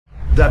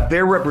That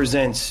bear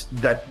represents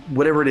that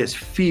whatever it is,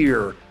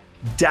 fear,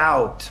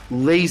 doubt,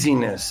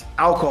 laziness,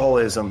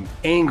 alcoholism,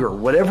 anger,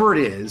 whatever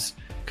it is,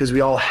 because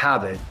we all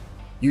have it.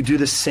 You do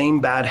the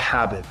same bad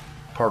habit,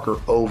 Parker,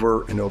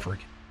 over and over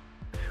again.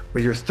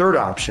 But your third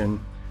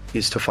option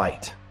is to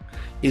fight,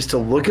 is to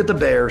look at the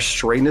bear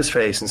straight in his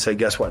face and say,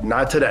 guess what?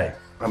 Not today.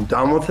 I'm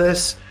done with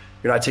this.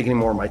 You're not taking any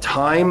more of my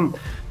time,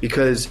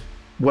 because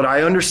what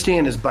I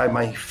understand is by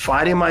my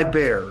fighting my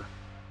bear,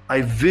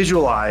 I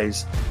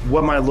visualize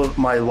what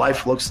my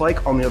life looks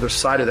like on the other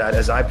side of that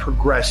as I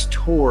progress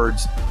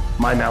towards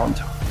my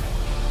mountaintop.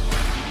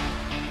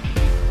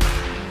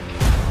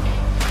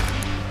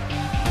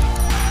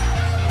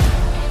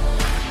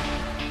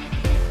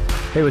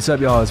 Hey, what's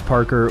up, y'all? It's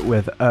Parker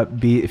with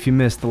UPBEAT. If you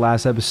missed the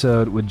last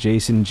episode with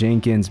Jason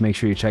Jenkins, make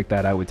sure you check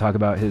that out. We talk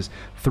about his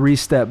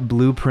 3-step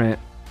blueprint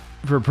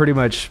for pretty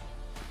much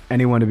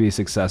anyone to be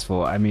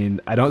successful. I mean,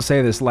 I don't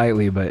say this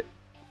lightly, but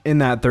in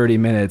that 30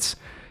 minutes,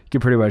 you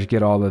can pretty much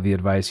get all of the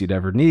advice you'd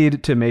ever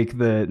need to make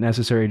the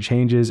necessary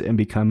changes and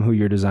become who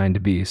you're designed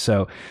to be.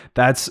 So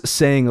that's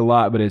saying a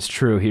lot, but it's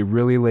true. He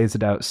really lays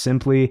it out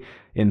simply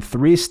in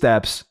 3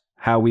 steps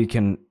how we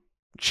can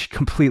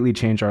completely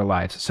change our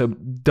lives. So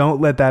don't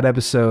let that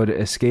episode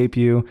escape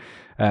you.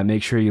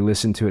 Make sure you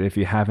listen to it if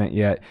you haven't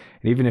yet.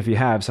 And even if you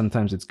have,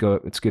 sometimes it's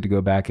good to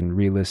go back and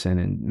re-listen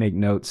and make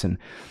notes. And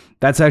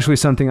that's actually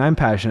something I'm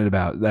passionate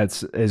about.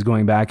 Is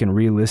going back and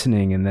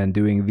re-listening and then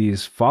doing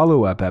these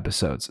follow-up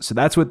episodes. So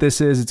that's what this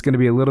is. It's going to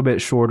be a little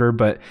bit shorter,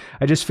 but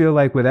I just feel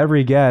like with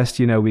every guest,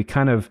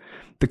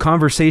 the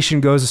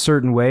conversation goes a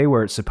certain way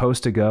where it's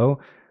supposed to go,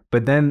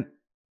 but then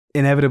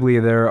inevitably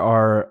there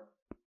are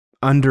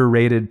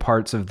underrated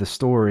parts of the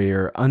story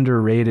or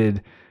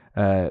underrated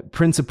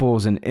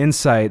principles and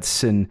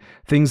insights and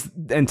things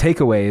and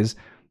takeaways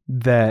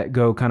that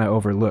go kind of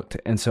overlooked.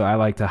 And so I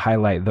like to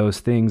highlight those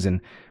things. And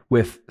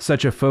with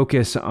such a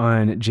focus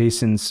on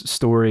Jason's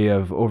story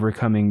of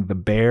overcoming the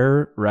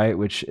bear, right,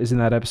 which is in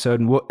that episode,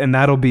 and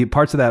that'll be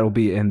parts of that will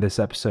be in this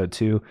episode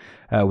too,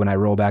 when I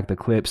roll back the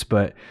clips.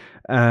 But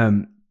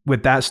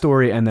with that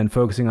story and then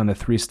focusing on the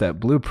 3-step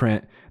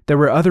blueprint, there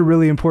were other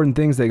really important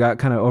things that got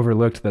kind of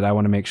overlooked that I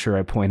want to make sure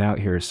I point out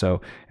here.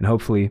 So, and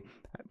hopefully,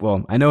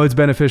 well, I know it's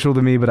beneficial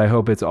to me, but I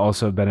hope it's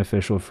also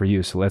beneficial for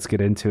you. So let's get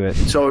into it.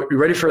 So you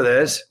ready for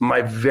this?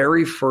 My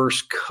very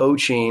first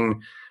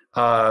coaching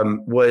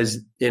was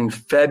in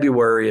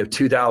February of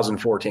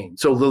 2014.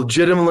 So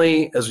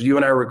legitimately, as you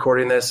and I are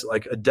recording this,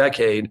 like a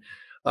decade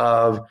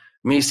of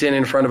me sitting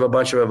in front of a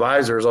bunch of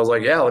advisors, I was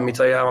like, yeah, let me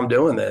tell you how I'm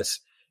doing this.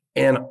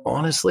 And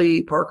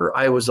honestly, Parker,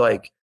 I was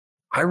like,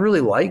 I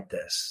really like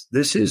this.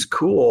 This is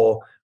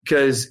cool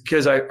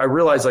because I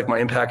realized like my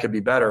impact could be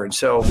better. And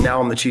so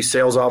now I'm the chief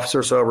sales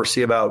officer. So I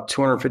oversee about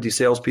 250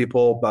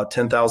 salespeople, about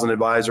 10,000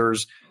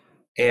 advisors.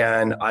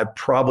 And I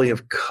probably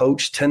have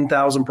coached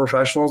 10,000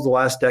 professionals the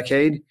last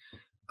decade.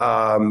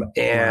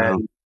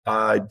 And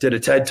I did a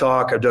TED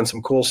Talk. I've done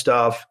some cool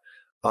stuff.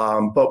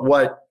 But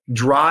what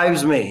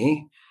drives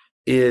me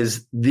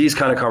is these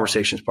kind of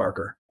conversations,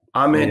 Parker.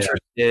 I'm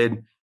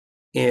interested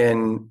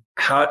in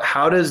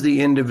how does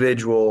the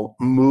individual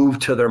move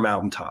to their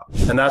mountaintop?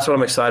 And that's what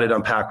I'm excited to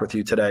unpack with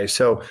you today.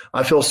 So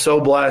I feel so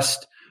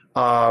blessed.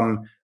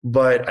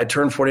 But I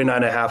turned 49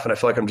 and a half and I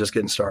feel like I'm just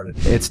getting started.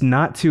 It's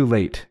not too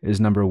late is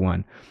number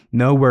one.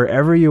 Know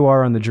wherever you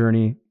are on the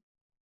journey,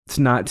 it's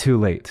not too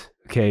late.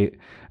 Okay.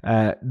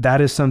 That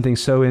is something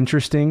so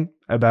interesting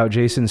about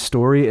Jason's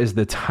story is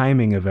the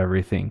timing of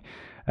everything.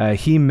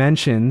 He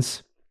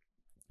mentions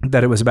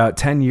that it was about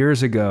 10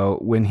 years ago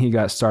when he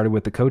got started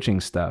with the coaching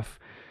stuff.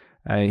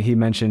 He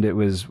mentioned it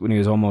was when he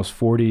was almost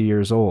 40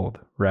 years old,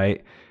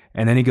 right?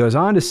 And then he goes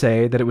on to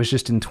say that it was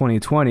just in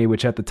 2020,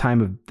 which at the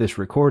time of this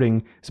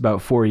recording is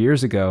about 4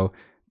 years ago,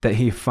 that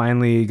he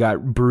finally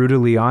got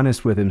brutally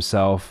honest with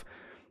himself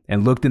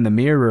and looked in the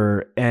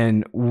mirror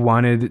and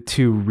wanted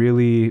to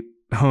really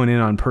hone in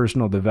on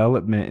personal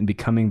development and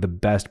becoming the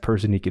best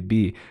person he could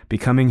be,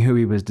 becoming who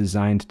he was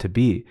designed to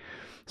be.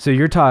 So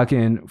you're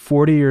talking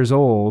 40 years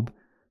old,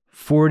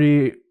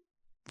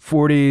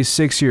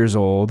 46 years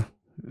old,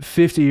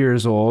 50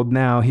 years old.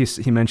 Now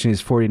he mentioned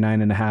he's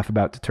 49 and a half,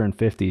 about to turn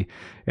 50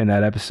 in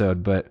that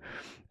episode. But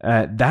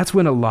that's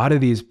when a lot of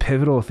these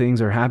pivotal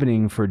things are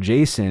happening for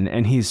Jason,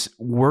 and he's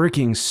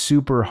working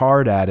super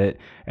hard at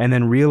it and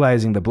then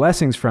realizing the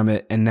blessings from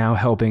it and now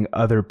helping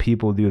other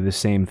people do the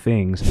same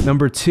things.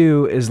 Number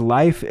 2 is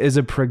life is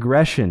a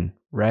progression,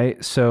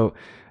 right? So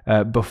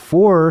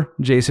before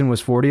Jason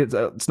was 40,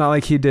 it's not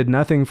like he did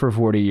nothing for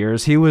 40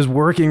 years. He was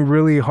working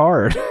really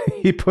hard.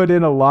 He put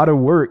in a lot of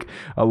work,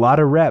 a lot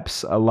of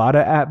reps, a lot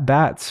of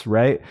at-bats,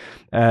 right?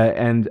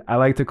 And I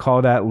like to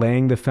call that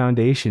laying the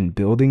foundation,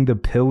 building the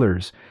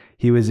pillars.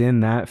 He was in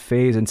that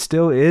phase and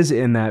still is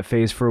in that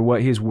phase for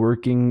what he's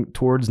working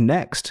towards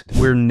next.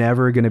 We're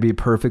never going to be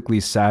perfectly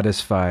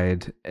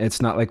satisfied.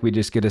 It's not like we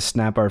just get to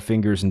snap our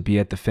fingers and be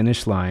at the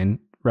finish line,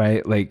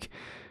 right? Like,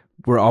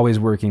 we're always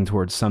working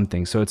towards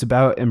something. So it's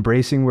about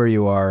embracing where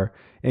you are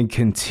and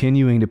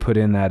continuing to put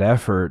in that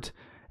effort,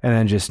 and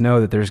then just know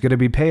that there's going to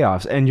be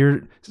payoffs.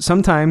 And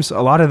sometimes,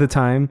 a lot of the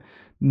time,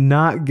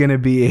 not going to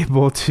be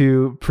able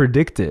to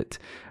predict it.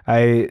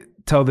 I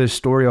tell this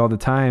story all the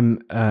time,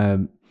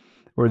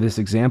 or this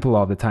example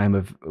all the time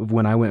of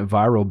when I went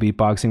viral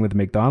beatboxing with the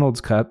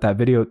McDonald's cup. That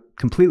video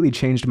completely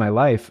changed my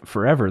life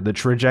forever, the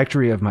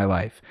trajectory of my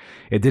life.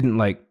 It didn't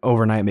like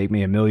overnight make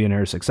me a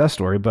millionaire success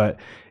story, but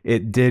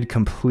it did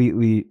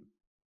completely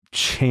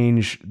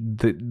change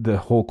the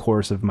whole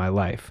course of my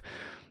life.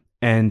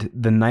 And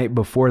the night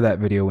before that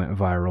video went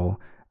viral,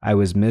 I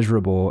was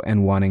miserable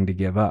and wanting to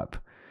give up.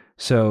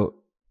 So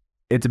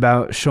it's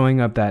about showing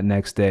up that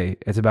next day.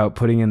 It's about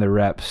putting in the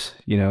reps,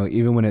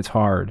 even when it's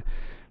hard.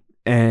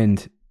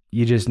 And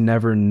you just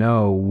never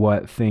know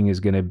what thing is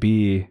going to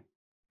be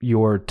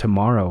your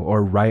tomorrow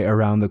or right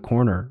around the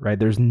corner, right?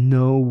 There's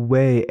no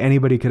way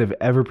anybody could have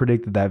ever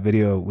predicted that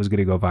video was going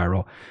to go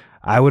viral.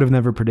 I would have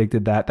never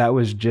predicted that. That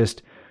was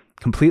just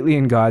completely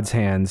in God's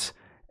hands.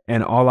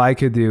 And all I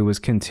could do was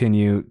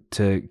continue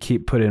to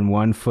keep putting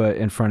one foot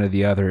in front of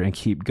the other and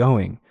keep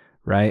going,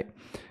 right?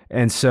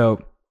 And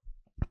so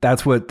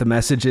that's what the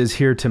message is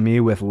here to me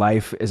with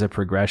life is a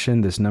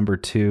progression. This number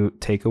 2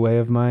 takeaway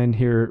of mine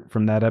here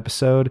from that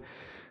episode,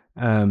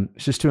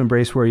 it's just to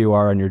embrace where you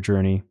are on your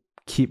journey,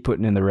 keep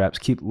putting in the reps,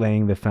 keep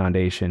laying the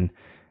foundation,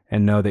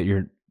 and know that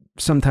you're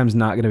sometimes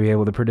not going to be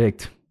able to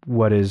predict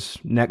what is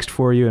next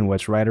for you and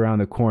what's right around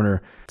the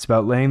corner. It's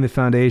about laying the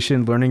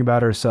foundation, learning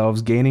about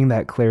ourselves, gaining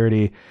that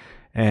clarity,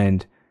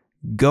 and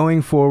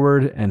going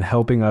forward and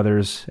helping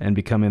others and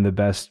becoming the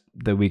best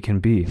that we can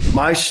be.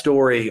 My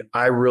story,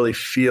 I really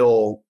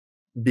feel,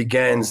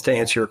 begins, to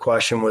answer your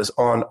question, was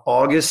on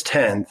August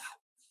 10th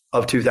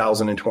of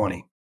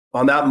 2020.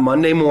 On that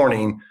Monday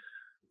morning,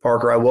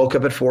 Parker, I woke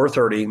up at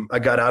 4:30. I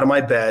got out of my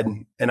bed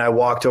and I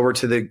walked over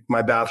to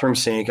my bathroom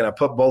sink and I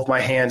put both my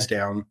hands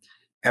down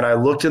and I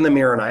looked in the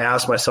mirror and I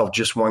asked myself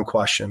just one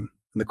question.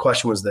 And the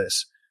question was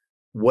this: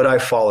 would I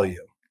follow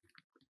you?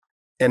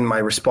 And my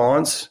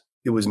response,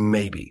 it was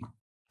maybe.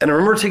 And I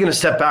remember taking a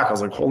step back. I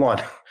was like, hold on.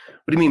 What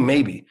do you mean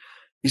maybe?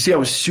 You see, I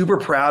was super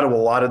proud of a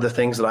lot of the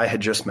things that I had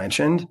just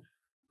mentioned,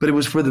 but it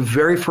was for the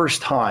very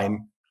first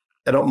time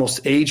at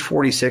almost age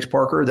 46,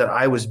 Parker, that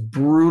I was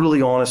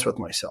brutally honest with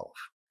myself.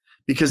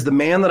 Because the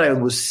man that I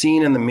was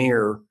seeing in the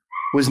mirror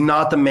was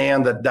not the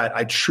man that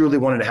I truly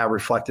wanted to have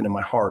reflected in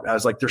my heart. I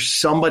was like, there's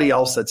somebody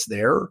else that's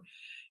there.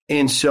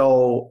 And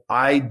so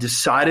I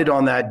decided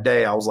on that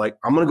day, I was like,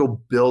 I'm going to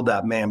go build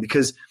that man,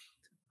 because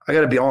I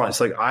got to be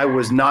honest, like I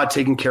was not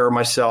taking care of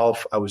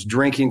myself. I was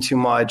drinking too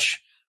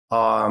much.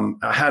 I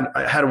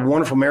had a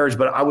wonderful marriage,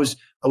 but I was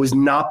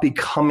not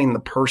becoming the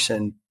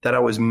person that I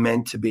was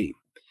meant to be.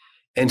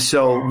 And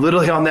so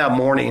literally on that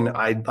morning,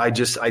 I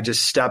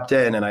just stepped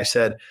in and I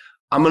said,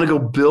 I'm going to go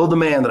build the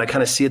man that I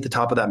kind of see at the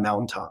top of that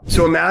mountaintop.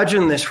 So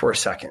imagine this for a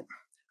second.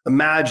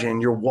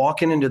 Imagine you're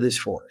walking into this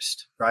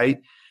forest, right?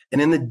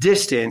 And in the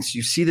distance,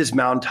 you see this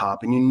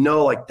mountaintop and you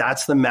know, like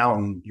that's the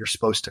mountain you're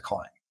supposed to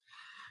climb.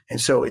 And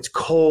so it's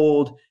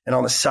cold, and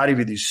on the side of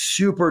you, these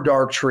super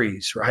dark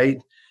trees, right?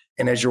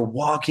 And as you're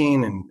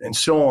walking and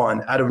so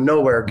on, out of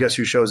nowhere, guess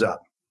who shows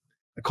up?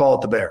 I call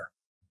it the bear.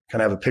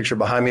 Kind of have a picture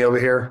behind me over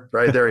here,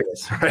 right? There he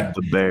is, right?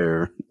 The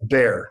bear.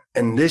 Bear.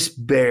 And this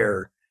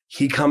bear,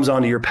 he comes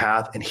onto your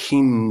path and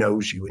he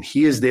knows you, and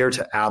he is there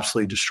to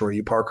absolutely destroy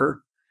you,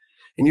 Parker.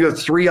 And you have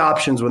 3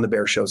 options when the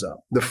bear shows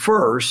up. The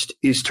first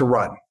is to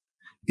run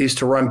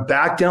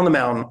back down the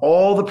mountain.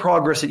 All the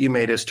progress that you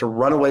made is to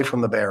run away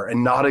from the bear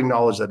and not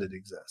acknowledge that it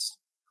exists.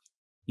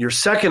 Your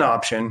second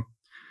option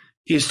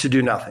is to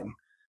do nothing.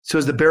 So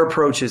as the bear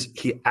approaches,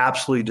 he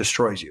absolutely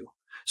destroys you.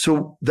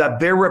 So that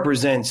bear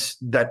represents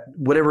that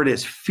whatever it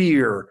is,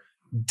 fear,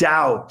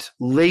 doubt,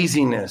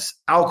 laziness,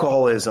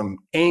 alcoholism,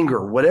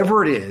 anger,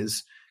 whatever it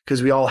is,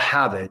 because we all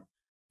have it,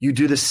 you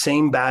do the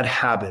same bad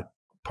habit,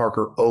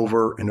 Parker,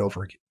 over and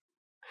over again.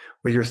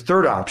 Well, your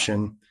third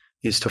option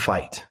is to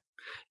fight,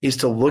 is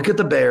to look at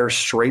the bear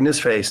straight in his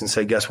face and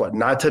say, guess what?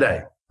 Not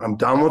today. I'm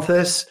done with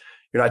this.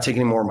 You're not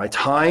taking any more of my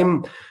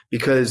time,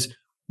 because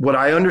what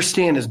I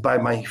understand is by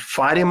my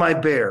fighting my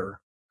bear,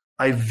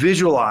 I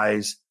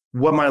visualize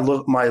what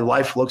my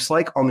life looks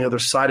like on the other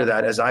side of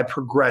that as I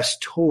progress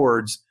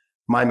towards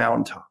my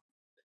mountaintop.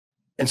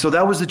 And so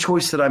that was the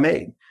choice that I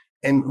made.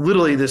 And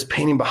literally this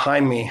painting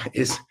behind me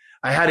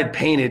I had it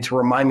painted to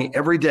remind me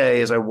every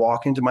day as I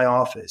walk into my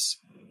office,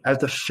 I have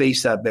to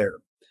face that bear.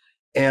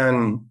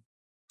 And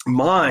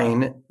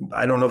mine,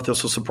 I don't know if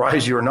this will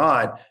surprise you or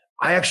not,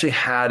 I actually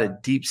had a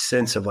deep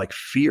sense of like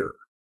fear.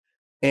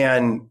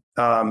 And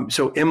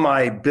so in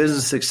my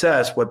business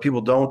success, what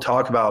people don't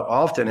talk about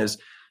often is,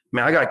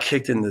 man, I got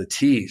kicked in the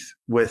teeth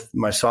with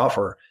my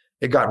software.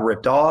 It got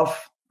ripped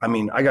off. I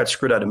mean, I got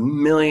screwed out of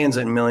millions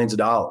and millions of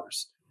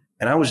dollars.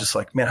 And I was just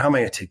like, man, how am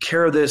I going to take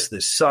care of this?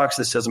 This sucks.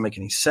 This doesn't make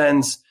any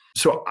sense.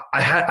 So I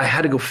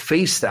had to go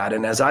face that.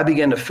 And as I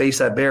began to face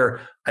that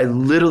bear, I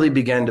literally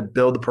began to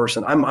build the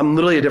person. I'm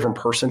literally a different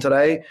person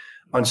today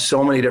on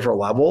so many different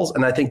levels.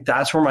 And I think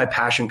that's where my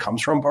passion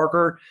comes from,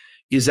 Parker,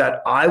 is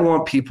that I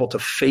want people to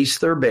face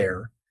their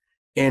bear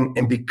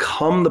and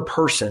become the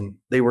person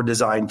they were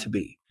designed to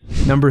be.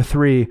 Number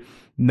 3,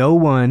 no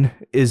one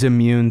is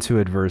immune to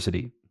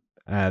adversity.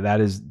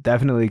 That is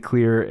definitely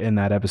clear in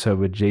that episode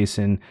with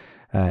Jason.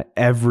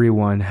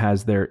 Everyone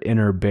has their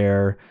inner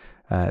bear,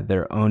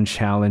 their own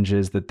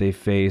challenges that they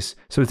face.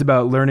 So it's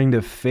about learning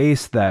to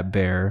face that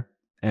bear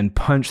and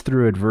punch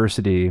through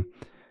adversity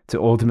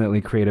to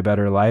ultimately create a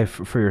better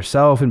life for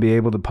yourself and be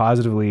able to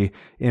positively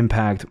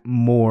impact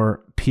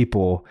more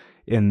people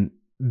in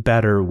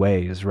better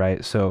ways,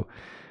 right? So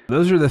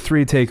those are the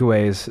 3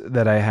 takeaways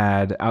that I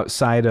had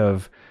outside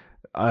of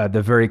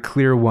the very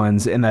clear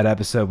ones in that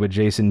episode with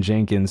Jason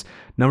Jenkins.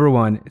 Number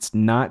 1, it's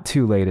not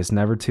too late. It's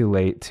never too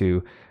late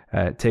to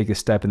take a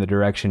step in the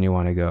direction you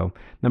want to go.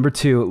 Number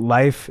 2,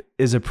 life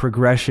is a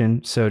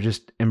progression. So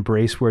just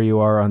embrace where you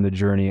are on the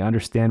journey,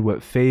 understand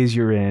what phase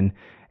you're in,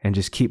 and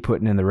just keep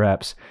putting in the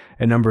reps.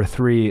 And number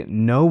 3,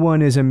 no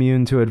one is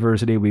immune to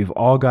adversity. We've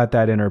all got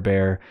that inner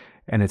bear,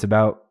 and it's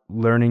about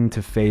learning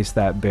to face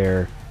that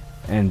bear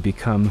and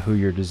become who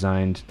you're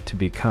designed to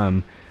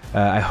become.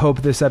 I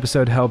hope this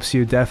episode helps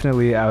you.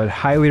 Definitely, I would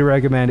highly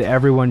recommend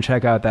everyone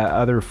check out that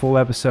other full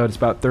episode. It's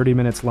about 30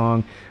 minutes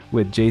long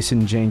with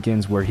Jason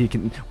Jenkins, where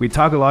we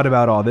talk a lot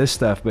about all this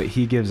stuff, but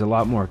he gives a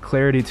lot more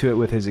clarity to it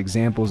with his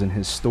examples and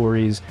his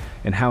stories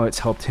and how it's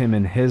helped him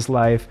in his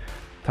life.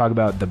 Talk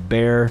about the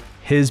bear,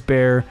 his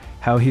bear,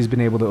 how he's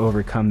been able to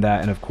overcome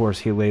that. And of course,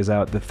 he lays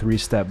out the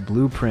 3-step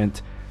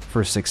blueprint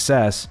for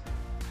success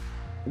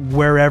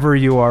wherever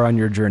you are on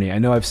your journey. I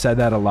know I've said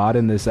that a lot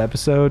in this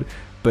episode,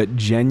 but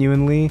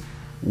genuinely,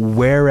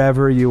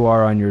 wherever you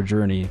are on your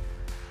journey,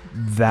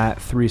 that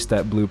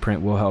 3-step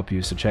blueprint will help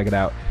you. So check it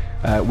out.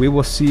 We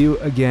will see you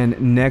again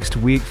next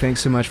week.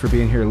 Thanks so much for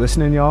being here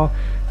listening, y'all.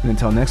 And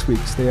until next week,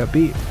 stay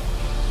upbeat.